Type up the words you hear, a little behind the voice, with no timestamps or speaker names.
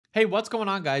Hey, what's going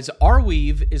on, guys?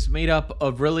 Arweave is made up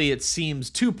of really, it seems,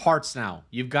 two parts now.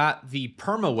 You've got the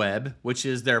permaweb, which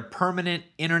is their permanent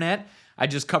internet. I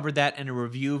just covered that in a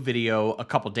review video a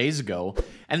couple days ago.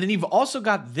 And then you've also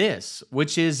got this,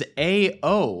 which is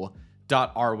AO.Arweave.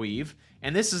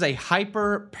 And this is a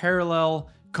hyper parallel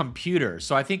computer.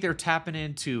 So I think they're tapping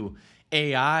into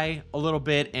AI a little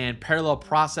bit and parallel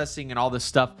processing and all this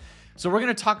stuff. So we're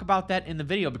going to talk about that in the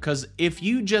video, because if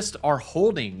you just are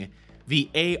holding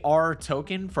the AR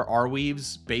token for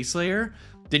Arweave's base layer,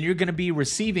 then you're going to be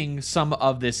receiving some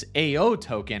of this AO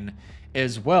token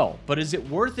as well. But is it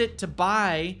worth it to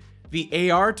buy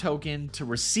the AR token to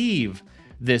receive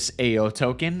this AO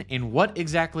token? And what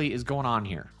exactly is going on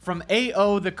here? From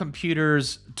AO the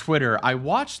computer's Twitter, I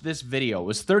watched this video. It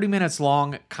was 30 minutes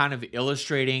long, kind of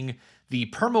illustrating the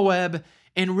permaweb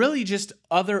and really just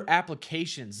other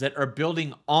applications that are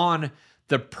building on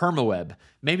the permaweb.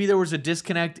 Maybe there was a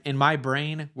disconnect in my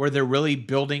brain where they're really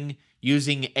building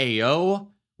using AO,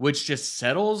 which just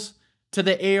settles to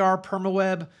the AR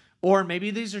permaweb, or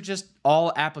maybe these are just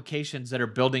all applications that are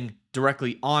building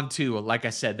directly onto, like I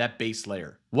said, that base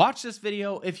layer. Watch this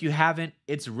video if you haven't.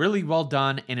 It's really well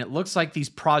done, and it looks like these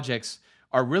projects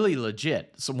are really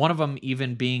legit. So one of them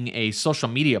even being a social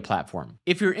media platform.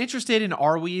 If you're interested in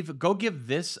Arweave, go give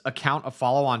this account a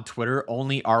follow on Twitter,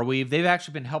 only Arweave. They've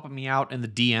actually been helping me out in the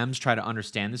DMs, try to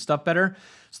understand this stuff better.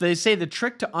 So they say the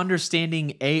trick to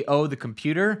understanding AO the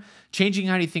computer, changing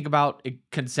how you think about a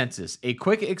consensus, a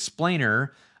quick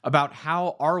explainer about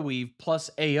how Arweave plus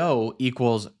AO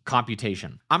equals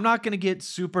computation. I'm not gonna get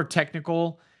super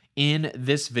technical in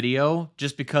this video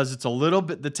just because it's a little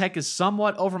bit, the tech is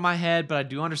somewhat over my head, but I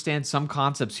do understand some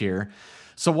concepts here.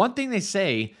 So one thing they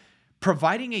say,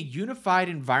 providing a unified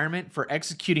environment for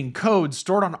executing code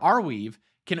stored on Arweave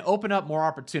can open up more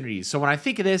opportunities. So when I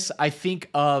think of this, I think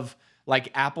of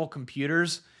like Apple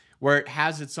computers, where it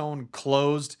has its own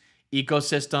closed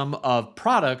ecosystem of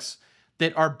products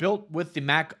that are built with the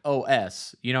Mac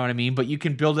OS, you know what I mean? But you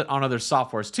can build it on other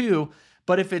softwares too.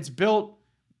 But if it's built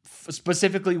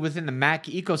specifically within the Mac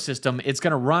ecosystem, it's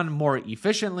going to run more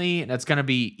efficiently, and it's going to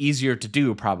be easier to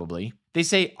do probably. They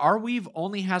say Arweave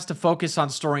only has to focus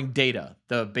on storing data,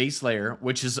 the base layer,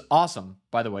 which is awesome,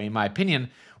 by the way, in my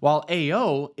opinion, while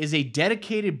AO is a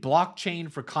dedicated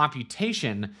blockchain for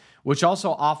computation, which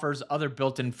also offers other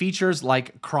built-in features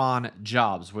like cron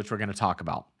jobs, which we're going to talk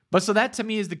about. But so that to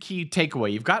me is the key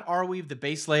takeaway. You've got Arweave, the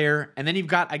base layer, and then you've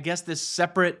got, I guess, this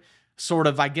separate sort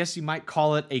of, I guess you might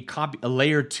call it a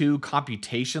layer 2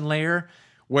 computation layer,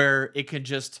 where it can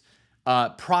just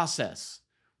process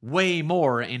way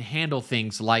more and handle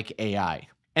things like AI.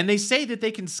 And they say that they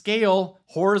can scale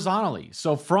horizontally.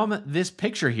 So from this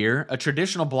picture here, a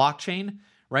traditional blockchain,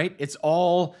 right? It's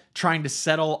all trying to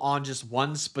settle on just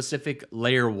one specific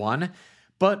layer 1.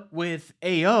 But with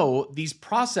AO, these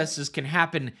processes can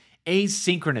happen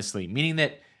asynchronously, meaning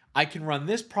that I can run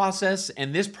this process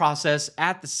and this process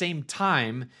at the same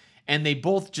time, and they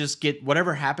both just get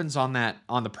whatever happens on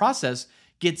the process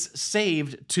gets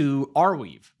saved to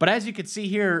Arweave. But as you can see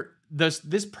here,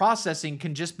 this processing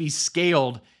can just be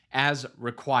scaled as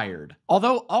required.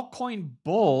 Although Altcoin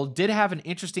Bull did have an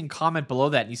interesting comment below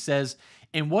that, and he says,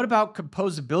 and what about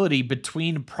composability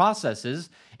between processes?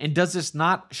 And does this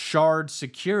not shard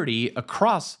security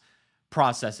across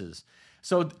processes?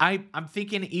 So I'm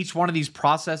thinking each one of these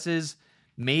processes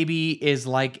maybe is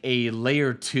like a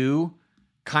layer 2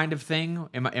 kind of thing.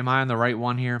 Am I on the right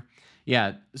one here?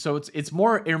 Yeah. So it's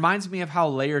more, it reminds me of how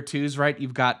layer 2s, right?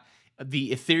 You've got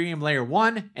the Ethereum layer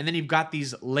 1, and then you've got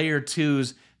these layer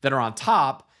 2s that are on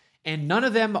top, and none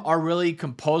of them are really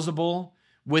composable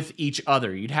with each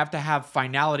other. You'd have to have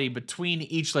finality between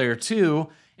each layer 2,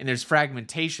 and there's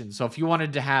fragmentation. So if you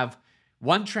wanted to have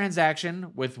one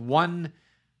transaction with one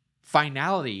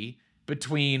finality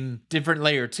between different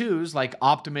layer 2s like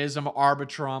Optimism,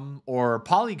 Arbitrum, or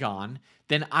Polygon,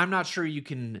 then I'm not sure you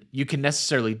can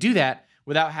necessarily do that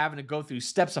without having to go through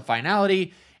steps of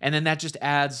finality, and then that just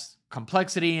adds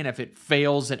complexity, and if it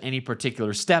fails at any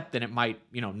particular step, then it might,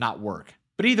 not work.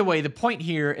 But either way, the point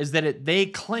here is that they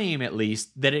claim at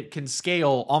least that it can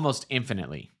scale almost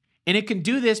infinitely. And it can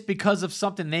do this because of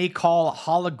something they call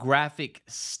holographic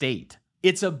state.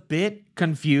 It's a bit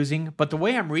confusing, but the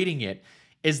way I'm reading it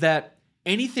is that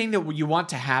anything that you want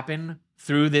to happen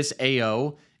through this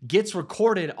AO gets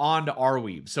recorded onto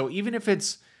Arweave. So even if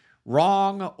it's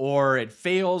wrong or it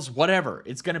fails, whatever,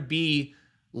 it's going to be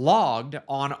logged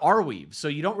on Arweave. So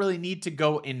you don't really need to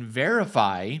go and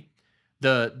verify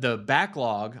the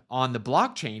backlog on the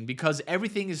blockchain, because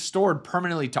everything is stored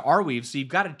permanently to Arweave. So you've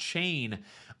got a chain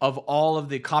of all of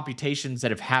the computations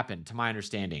that have happened, to my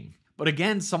understanding. But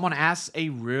again, someone asks a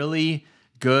really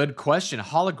good question.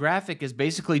 Holographic is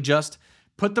basically just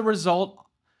put the result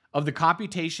of the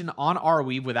computation on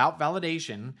Arweave without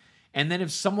validation, and then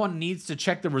if someone needs to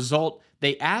check the result,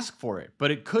 they ask for it. But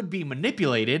it could be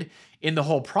manipulated in the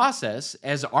whole process,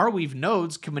 as Arweave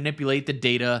nodes can manipulate the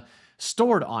data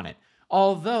stored on it.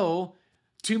 Although,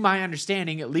 to my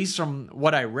understanding, at least from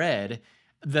what I read,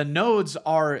 the nodes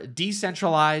are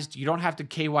decentralized. You don't have to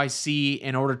KYC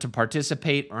in order to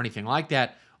participate or anything like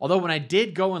that. Although when I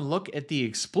did go and look at the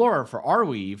Explorer for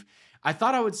Arweave, I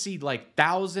thought I would see like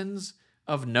thousands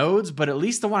of nodes, but at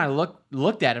least the one I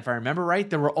looked at, if I remember right,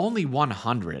 there were only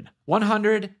 100.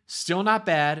 100, still not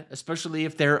bad, especially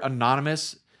if they're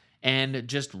anonymous and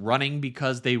just running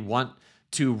because they want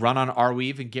to run on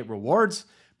Arweave and get rewards.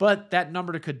 But that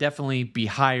number could definitely be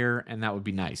higher, and that would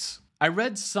be nice. I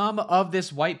read some of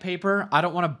this white paper. I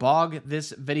don't want to bog this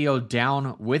video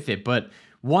down with it, but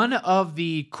one of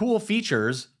the cool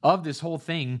features of this whole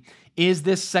thing is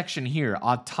this section here,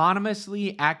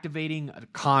 autonomously activating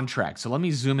contracts. So let me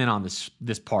zoom in on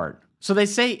this part. So they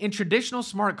say in traditional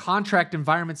smart contract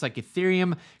environments like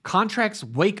Ethereum, contracts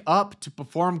wake up to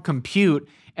perform compute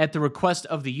at the request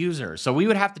of the user. So we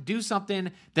would have to do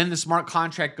something, then the smart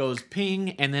contract goes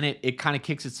ping, and then it kind of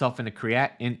kicks itself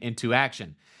into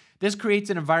action. This creates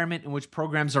an environment in which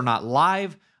programs are not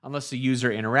live unless the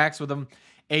user interacts with them.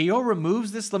 AO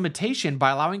removes this limitation by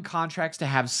allowing contracts to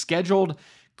have scheduled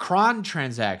cron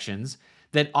transactions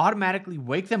that automatically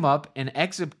wake them up and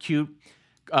execute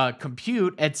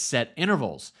compute at set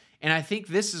intervals. And I think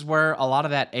this is where a lot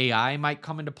of that AI might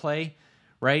come into play,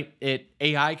 right?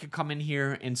 AI could come in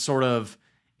here and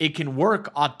it can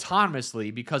work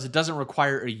autonomously because it doesn't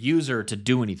require a user to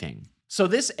do anything. So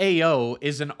this AO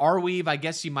is an Arweave, I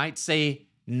guess you might say,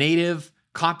 native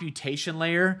computation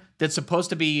layer that's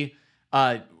supposed to be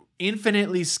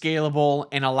infinitely scalable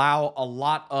and allow a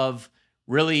lot of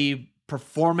really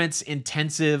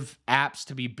performance-intensive apps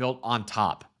to be built on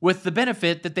top, with the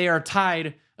benefit that they are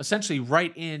tied essentially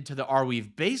right into the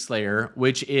Arweave base layer,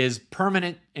 which is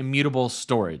permanent immutable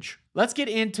storage. Let's get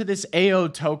into this AO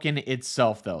token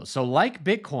itself, though. So like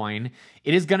Bitcoin,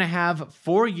 it is going to have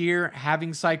 4-year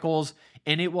halving cycles,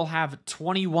 and it will have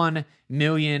 21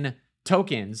 million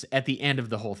tokens at the end of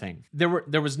the whole thing.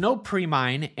 There was no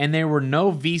pre-mine, and there were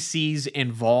no VCs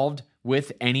involved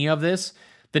with any of this.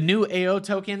 The new AO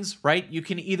tokens, right? You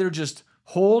can either just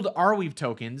hold Arweave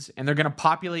tokens, and they're going to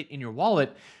populate in your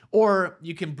wallet, or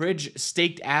you can bridge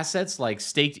staked assets like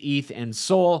staked ETH and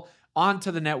Sol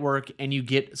onto the network, and you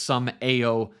get some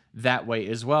AO that way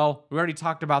as well. We already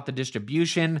talked about the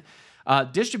distribution.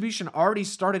 Distribution already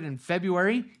started in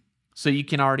February, so you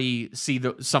can already see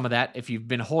some of that if you've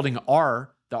been holding the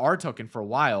R token for a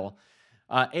while.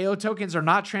 AO tokens are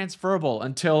not transferable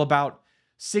until about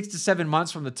 6 to 7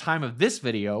 months from the time of this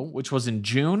video, which was in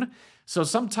June. So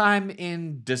sometime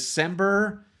in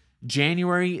December,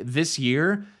 January this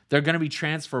year, they're going to be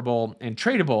transferable and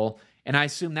tradable. And I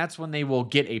assume that's when they will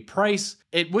get a price,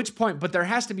 at which point, but there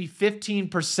has to be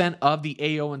 15% of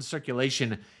the AO in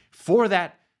circulation for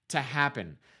that to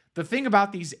happen. The thing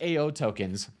about these AO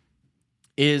tokens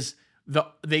is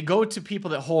they go to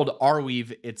people that hold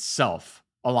Arweave itself.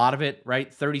 A lot of it,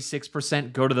 right?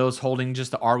 36% go to those holding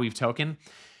just the Arweave token.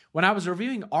 When I was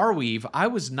reviewing Arweave, I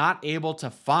was not able to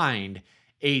find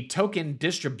a token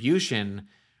distribution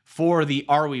for the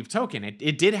Arweave token.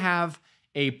 It did have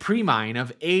a pre-mine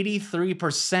of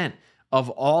 83% of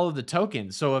all of the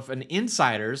tokens. So if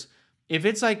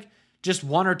it's like just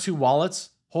 1 or 2 wallets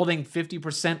holding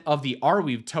 50% of the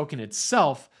Arweave token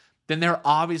itself, then they're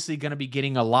obviously going to be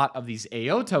getting a lot of these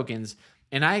AO tokens.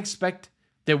 And I expect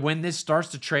that when this starts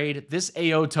to trade, this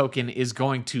AO token is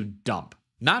going to dump.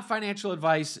 Not financial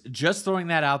advice, just throwing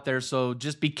that out there. So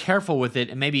just be careful with it,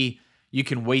 and maybe you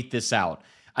can wait this out.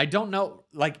 I don't know,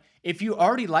 like if you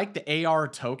already like the AR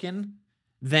token,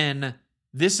 then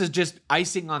this is just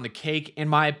icing on the cake. In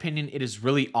my opinion, it is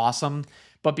really awesome.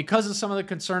 But because of some of the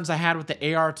concerns I had with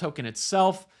the AR token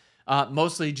itself,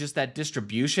 mostly just that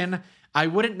distribution, I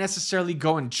wouldn't necessarily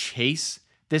go and chase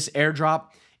this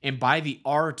airdrop and buy the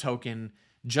R token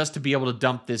just to be able to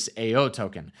dump this AO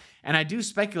token. And I do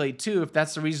speculate too, if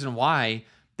that's the reason why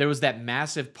there was that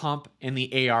massive pump in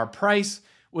the AR price,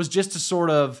 was just to sort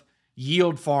of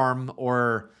yield farm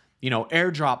or,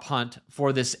 airdrop hunt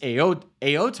for this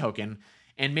AO token.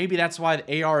 And maybe that's why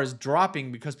the AR is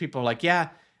dropping, because people are like, yeah,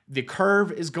 the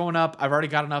curve is going up. I've already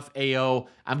got enough AO.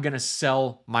 I'm going to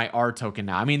sell my R token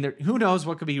now. I mean, who knows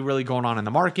what could be really going on in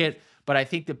the market, but I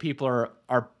think that people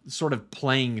are sort of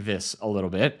playing this a little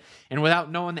bit. And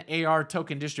without knowing the AR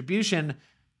token distribution,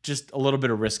 just a little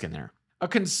bit of risk in there. A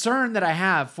concern that I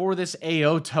have for this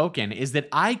AO token is that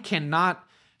I cannot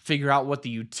figure out what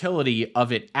the utility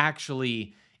of it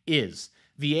actually is.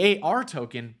 The AR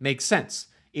token makes sense.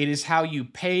 It is how you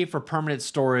pay for permanent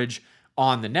storage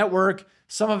on the network.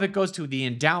 Some of it goes to the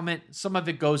endowment, some of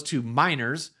it goes to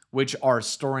miners, which are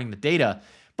storing the data.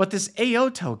 But this AO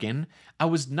token, I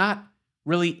was not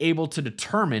really able to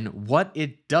determine what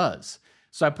it does.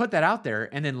 So I put that out there,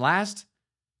 and then last,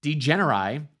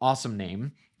 Degeneri, awesome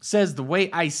name, says the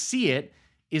way I see it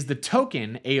is the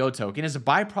token, AO token, is a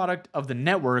byproduct of the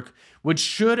network, which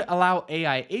should allow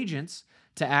AI agents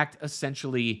to act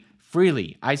essentially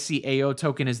freely. I see AO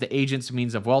token as the agent's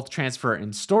means of wealth transfer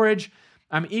and storage.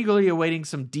 I'm eagerly awaiting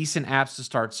some decent apps to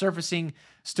start surfacing.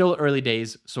 Still early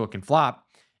days, so it can flop.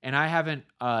 And I haven't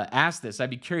asked this.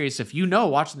 I'd be curious if you know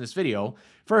watching this video.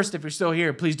 First, if you're still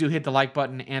here, please do hit the like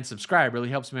button and subscribe. It really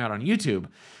helps me out on YouTube.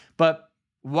 But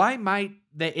why would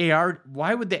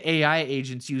the AI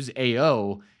agents use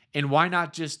AO, and why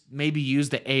not just maybe use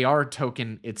the AR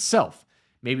token itself?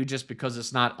 Maybe just because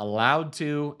it's not allowed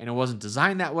to and it wasn't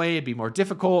designed that way, it'd be more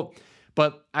difficult.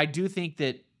 But I do think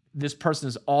that this person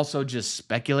is also just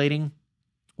speculating,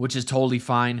 which is totally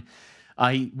fine.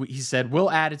 He said,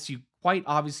 we'll add it's quite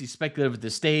obviously speculative at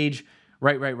this stage.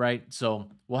 Right. So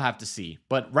we'll have to see.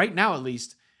 But right now, at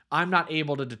least, I'm not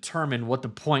able to determine what the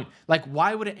point, like,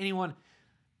 why would anyone,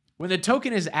 when the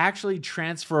token is actually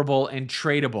transferable and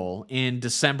tradable in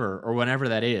December or whenever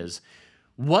that is,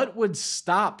 what would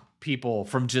stop people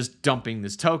from just dumping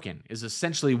this token is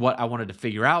essentially what I wanted to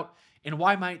figure out. And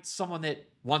why might someone that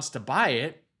wants to buy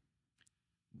it,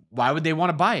 why would they want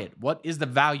to buy it? What is the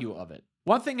value of it?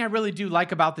 One thing I really do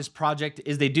like about this project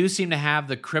is they do seem to have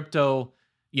the crypto,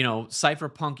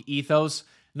 cypherpunk ethos.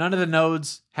 None of the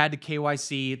nodes had to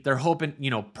KYC. They're hoping,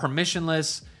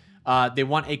 permissionless. They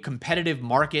want a competitive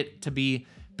market to be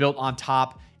built on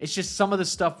top. It's just some of the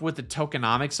stuff with the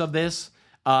tokenomics of this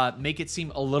make it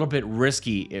seem a little bit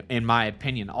risky, in my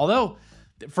opinion. Although,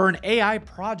 for an AI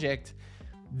project,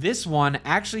 this one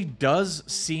actually does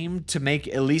seem to make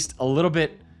at least a little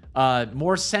bit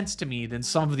more sense to me than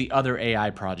some of the other AI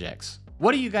projects.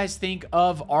 What do you guys think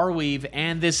of Arweave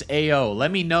and this AO?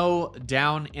 Let me know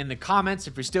down in the comments.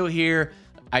 If you're still here,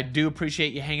 I do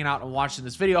appreciate you hanging out and watching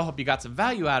this video. I hope you got some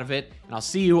value out of it, and I'll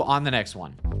see you on the next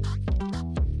one.